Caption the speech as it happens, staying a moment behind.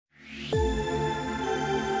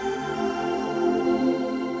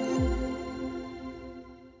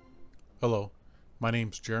Hello, my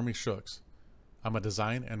name's Jeremy Shooks. I'm a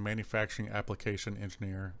design and manufacturing application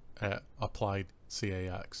engineer at Applied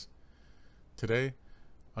CAX. Today,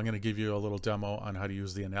 I'm going to give you a little demo on how to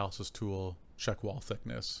use the analysis tool check wall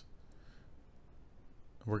thickness.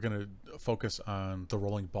 We're going to focus on the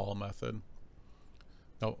rolling ball method.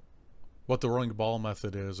 Now, what the rolling ball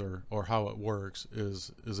method is, or how it works,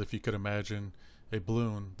 is if you could imagine a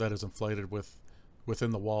balloon that is inflated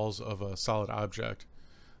within the walls of a solid object.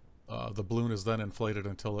 The balloon is then inflated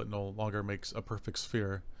until it no longer makes a perfect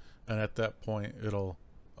sphere, and at that point it'll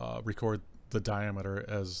record the diameter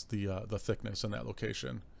as the thickness in that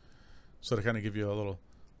location. So to kind of give you a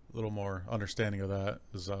little more understanding of that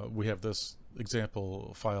is we have this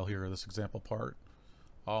example file here, this example part.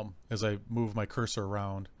 As I move my cursor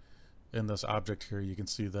around in this object here, you can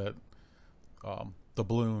see that the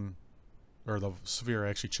balloon or the sphere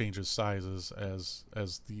actually changes sizes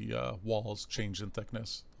as the walls change in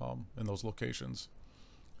thickness in those locations.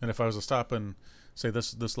 And if I was to stop and say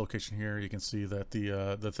this location here, you can see that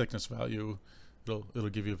the thickness value, it'll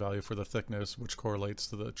give you a value for the thickness, which correlates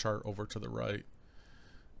to the chart over to the right.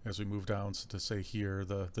 As we move down to say here,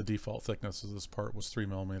 the default thickness of this part was 3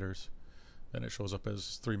 millimeters, and it shows up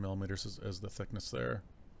as 3 millimeters as the thickness there.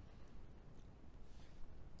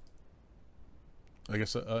 I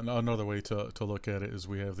guess another way to look at it is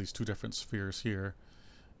we have these two different spheres here,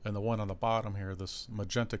 and the one on the bottom here, this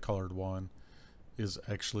magenta colored one, is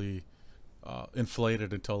actually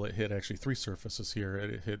inflated until it hit actually three surfaces here.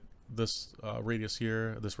 It hit this radius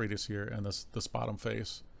here, and this bottom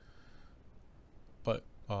face. But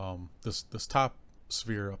this top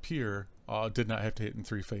sphere up here did not have to hit in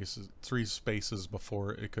three spaces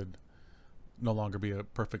before it could no longer be a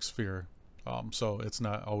perfect sphere. So it's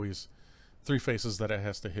not always three faces that it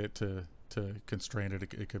has to hit to constrain it.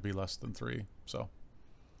 It could be less than three. So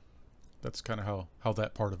that's kind of how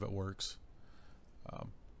that part of it works.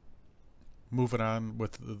 Moving on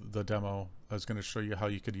with the demo, I was going to show you how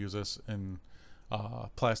you could use this in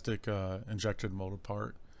plastic injected molded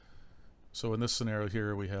part. So in this scenario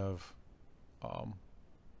here, we have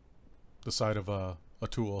the side of a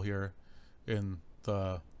tool here, and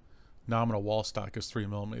the nominal wall stock is 3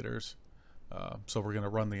 millimeters. So we're going to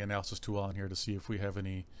run the analysis tool on here to see if we have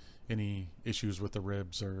any issues with the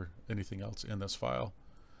ribs or anything else in this file.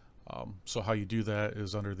 So how you do that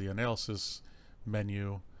is under the analysis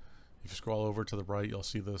menu. If you scroll over to the right, you'll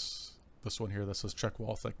see this one here that says check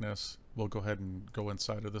wall thickness. We'll go ahead and go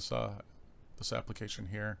inside of this application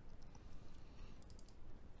here.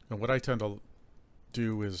 And what I tend to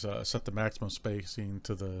do is set the maximum spacing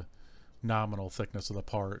to the nominal thickness of the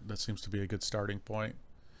part. That seems to be a good starting point.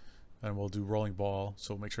 And we'll do rolling ball,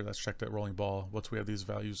 so make sure that's checked at rolling ball. Once we have these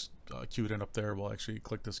values queued in up there, we'll actually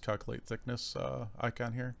click this calculate thickness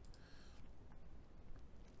icon here.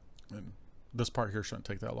 And this part here shouldn't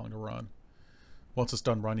take that long to run. Once it's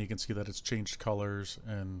done running, you can see that it's changed colors,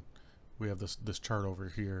 and we have this chart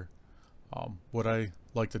over here. What I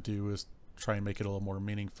like to do is try and make it a little more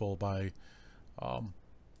meaningful by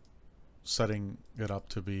setting it up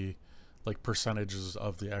to be like percentages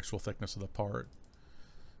of the actual thickness of the part.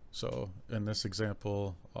 So in this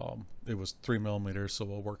example, it was 3 millimeters, so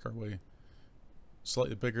we'll work our way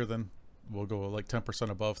slightly bigger than, we'll go like 10%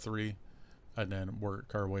 above 3, and then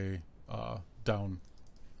work our way down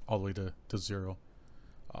all the way to 0.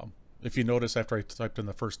 If you notice, after I typed in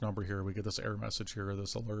the first number here, we get this error message here, or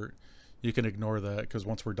this alert. You can ignore that, because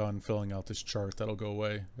once we're done filling out this chart, that'll go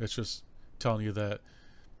away. It's just telling you that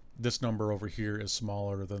this number over here is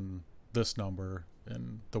smaller than this number.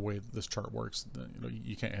 And the way this chart works,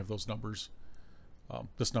 you can't have those numbers.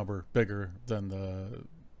 This number bigger than the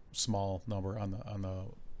small number on the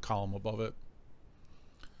column above it.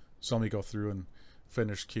 So let me go through and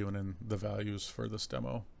finish queuing in the values for this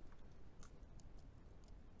demo.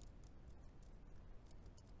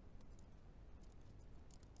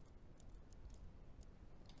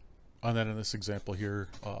 And then in this example here,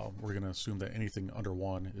 we're going to assume that anything under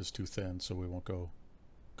 1 is too thin, so we won't go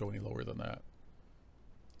any lower than that.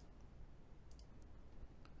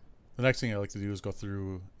 The next thing I like to do is go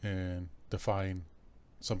through and define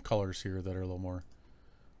some colors here that are a little more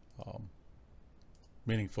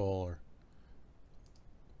meaningful, or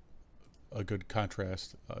a good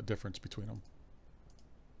contrast difference between them.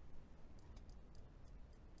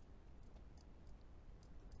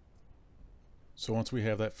 So once we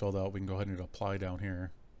have that filled out, we can go ahead and apply down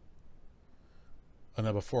here. And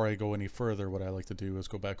then before I go any further, what I like to do is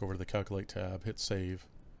go back over to the calculate tab, hit save,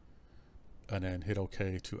 and then hit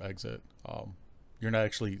OK to exit. You're not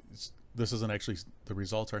actually, this isn't actually, the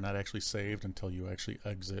results are not actually saved until you actually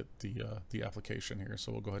exit the application here.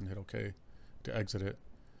 So we'll go ahead and hit OK to exit it.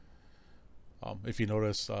 If you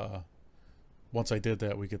notice, once I did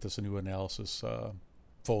that, we get this new analysis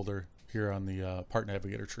folder here on the part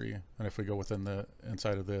navigator tree. And if we go within the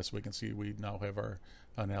inside of this, we can see we now have our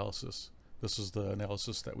analysis. This is the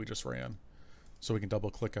analysis that we just ran. So we can double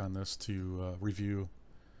click on this to review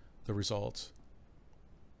the results.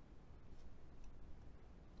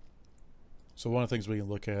 So one of the things we can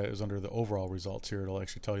look at is under the overall results here. It'll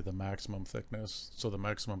actually tell you the maximum thickness. So the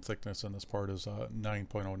maximum thickness in this part is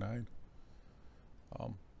 9.09.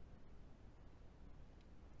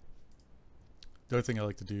 The other thing I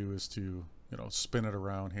like to do is to, spin it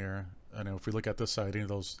around here. And if we look at this side, any of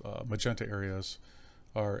those magenta areas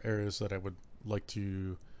are areas that I would like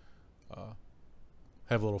to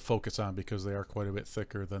have a little focus on, because they are quite a bit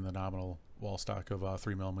thicker than the nominal wall stock of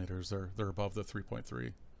 3 millimeters. They're above the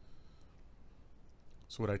 3.3.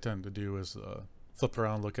 So what I tend to do is flip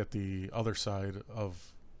around, look at the other side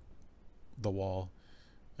of the wall,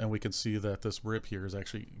 and we can see that this rib here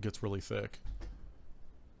gets really thick.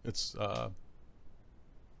 It's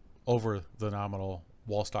over the nominal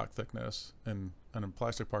wall stock thickness, and in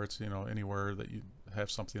plastic parts, anywhere that you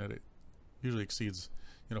have something that it usually exceeds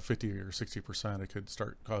 50 or 60%, it could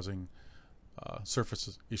start causing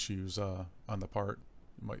surface issues on the part.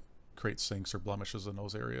 It might create sinks or blemishes in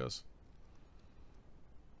those areas.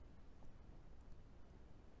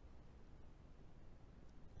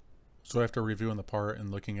 So after reviewing the part and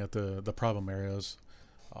looking at the problem areas,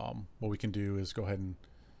 what we can do is go ahead and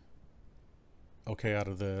OK out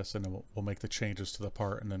of this, and then we'll make the changes to the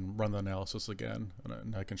part and then run the analysis again,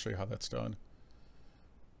 and I can show you how that's done.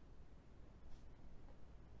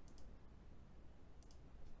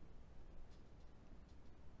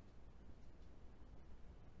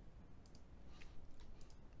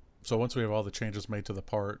 So once we have all the changes made to the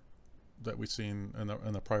part that we've seen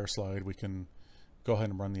in the prior slide, we can go ahead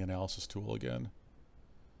and run the analysis tool again.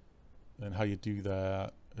 And how you do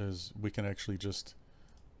that is we can actually just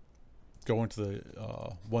go into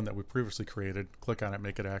the one that we previously created, click on it,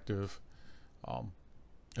 make it active.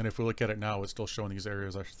 And if we look at it now, it's still showing these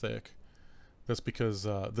areas are thick. That's because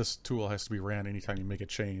this tool has to be ran anytime you make a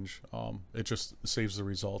change. It just saves the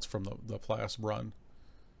results from the last run.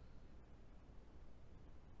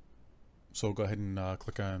 So go ahead and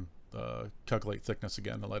click on calculate thickness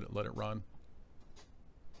again and let it run.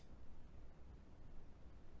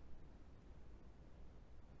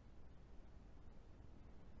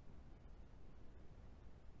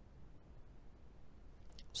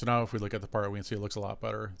 So now if we look at the part, we can see it looks a lot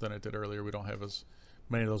better than it did earlier. We don't have as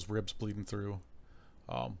many of those ribs bleeding through.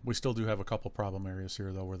 We still do have a couple problem areas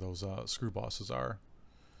here though, where those screw bosses are.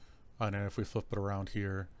 And then if we flip it around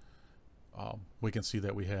here, we can see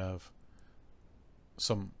that we have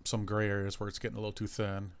some gray areas where it's getting a little too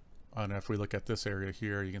thin. And if we look at this area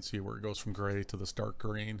here, you can see where it goes from gray to this dark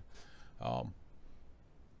green.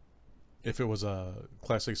 If it was a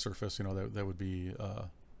classic surface, that would be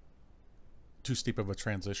too steep of a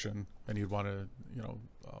transition, and you'd want to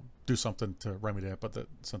do something to remedy that. But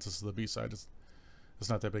since this is the B side, it's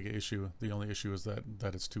not that big an issue. The only issue is that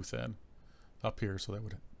it's too thin up here, so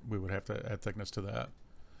we would have to add thickness to that.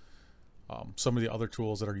 Some of the other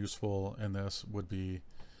tools that are useful in this would be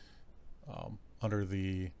under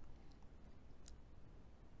the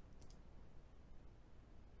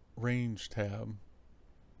range tab.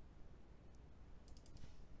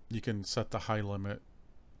 You can set the high limit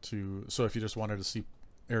to, so if you just wanted to see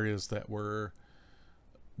areas that were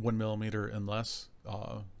 1 millimeter and less,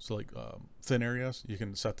 so like thin areas, you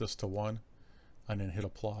can set this to 1 and then hit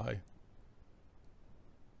apply.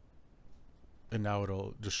 And now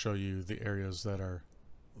it'll just show you the areas that are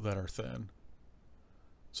thin.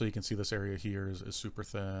 So you can see this area here is super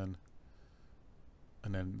thin,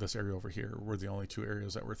 and then this area over here were the only two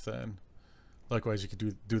areas that were thin. Likewise, you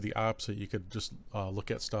could do the opposite. You could just look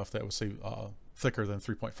at stuff that was, say, thicker than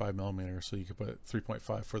 3.5 millimeters. So you could put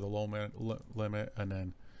 3.5 for the low limit, and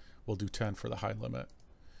then we'll do 10 for the high limit.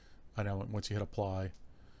 And now once you hit apply,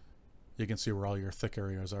 you can see where all your thick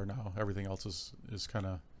areas are now. Everything else is kind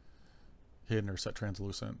of hidden or set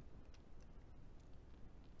translucent.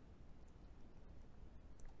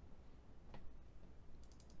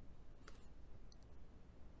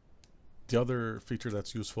 The other feature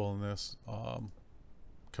that's useful in this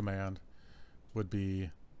command would be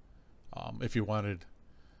if you wanted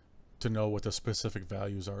to know what the specific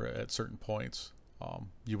values are at certain points,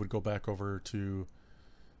 you would go back over to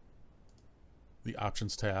the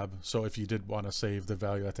options tab. So if you did want to save the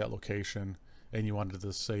value at that location and you wanted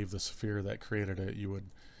to save the sphere that created it, you would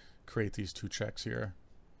create these two checks here.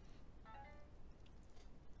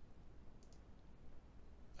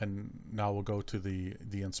 And now we'll go to the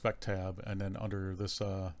inspect tab, and then under this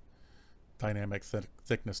dynamic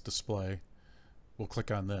thickness display. We'll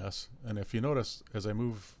click on this, and if you notice, as I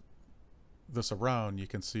move this around, you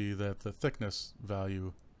can see that the thickness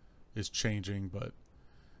value is changing, but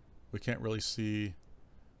we can't really see.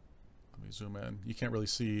 Let me zoom in. You can't really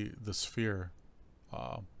see the sphere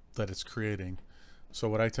that it's creating. So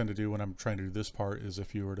what I tend to do when I'm trying to do this part is,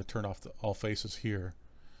 if you were to turn off all faces here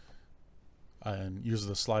and use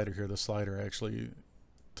the slider here, the slider actually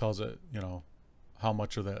tells it, you know, how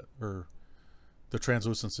much of that, or the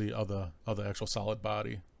translucency of the actual solid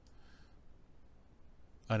body.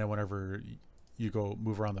 And then whenever you go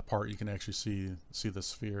move around the part, you can actually see the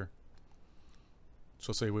sphere.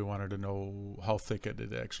 So say we wanted to know how thick it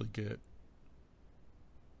did actually get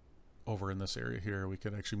over in this area here, we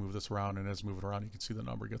can actually move this around, and as we move it around, you can see the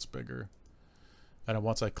number gets bigger. And then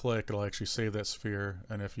once I click, it'll actually save that sphere,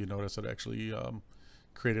 and if you notice, it actually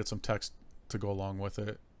created some text to go along with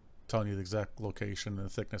it, telling you the exact location and the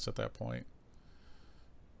thickness at that point.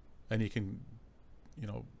 And you can, you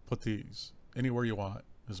know, put these anywhere you want,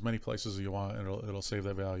 as many places as you want, and it'll save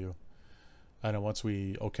that value. And then once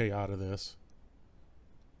we OK out of this,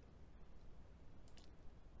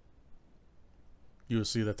 you'll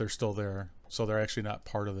see that they're still there. So they're actually not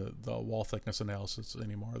part of the wall thickness analysis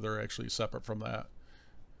anymore. They're actually separate from that.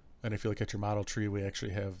 And if you look at your model tree, we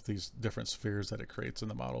actually have these different spheres that it creates in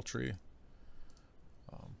the model tree.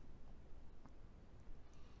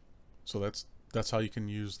 So that's how you can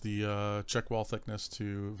use the check wall thickness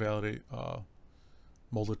to validate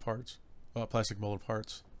molded parts, plastic molded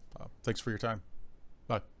parts. Thanks for your time.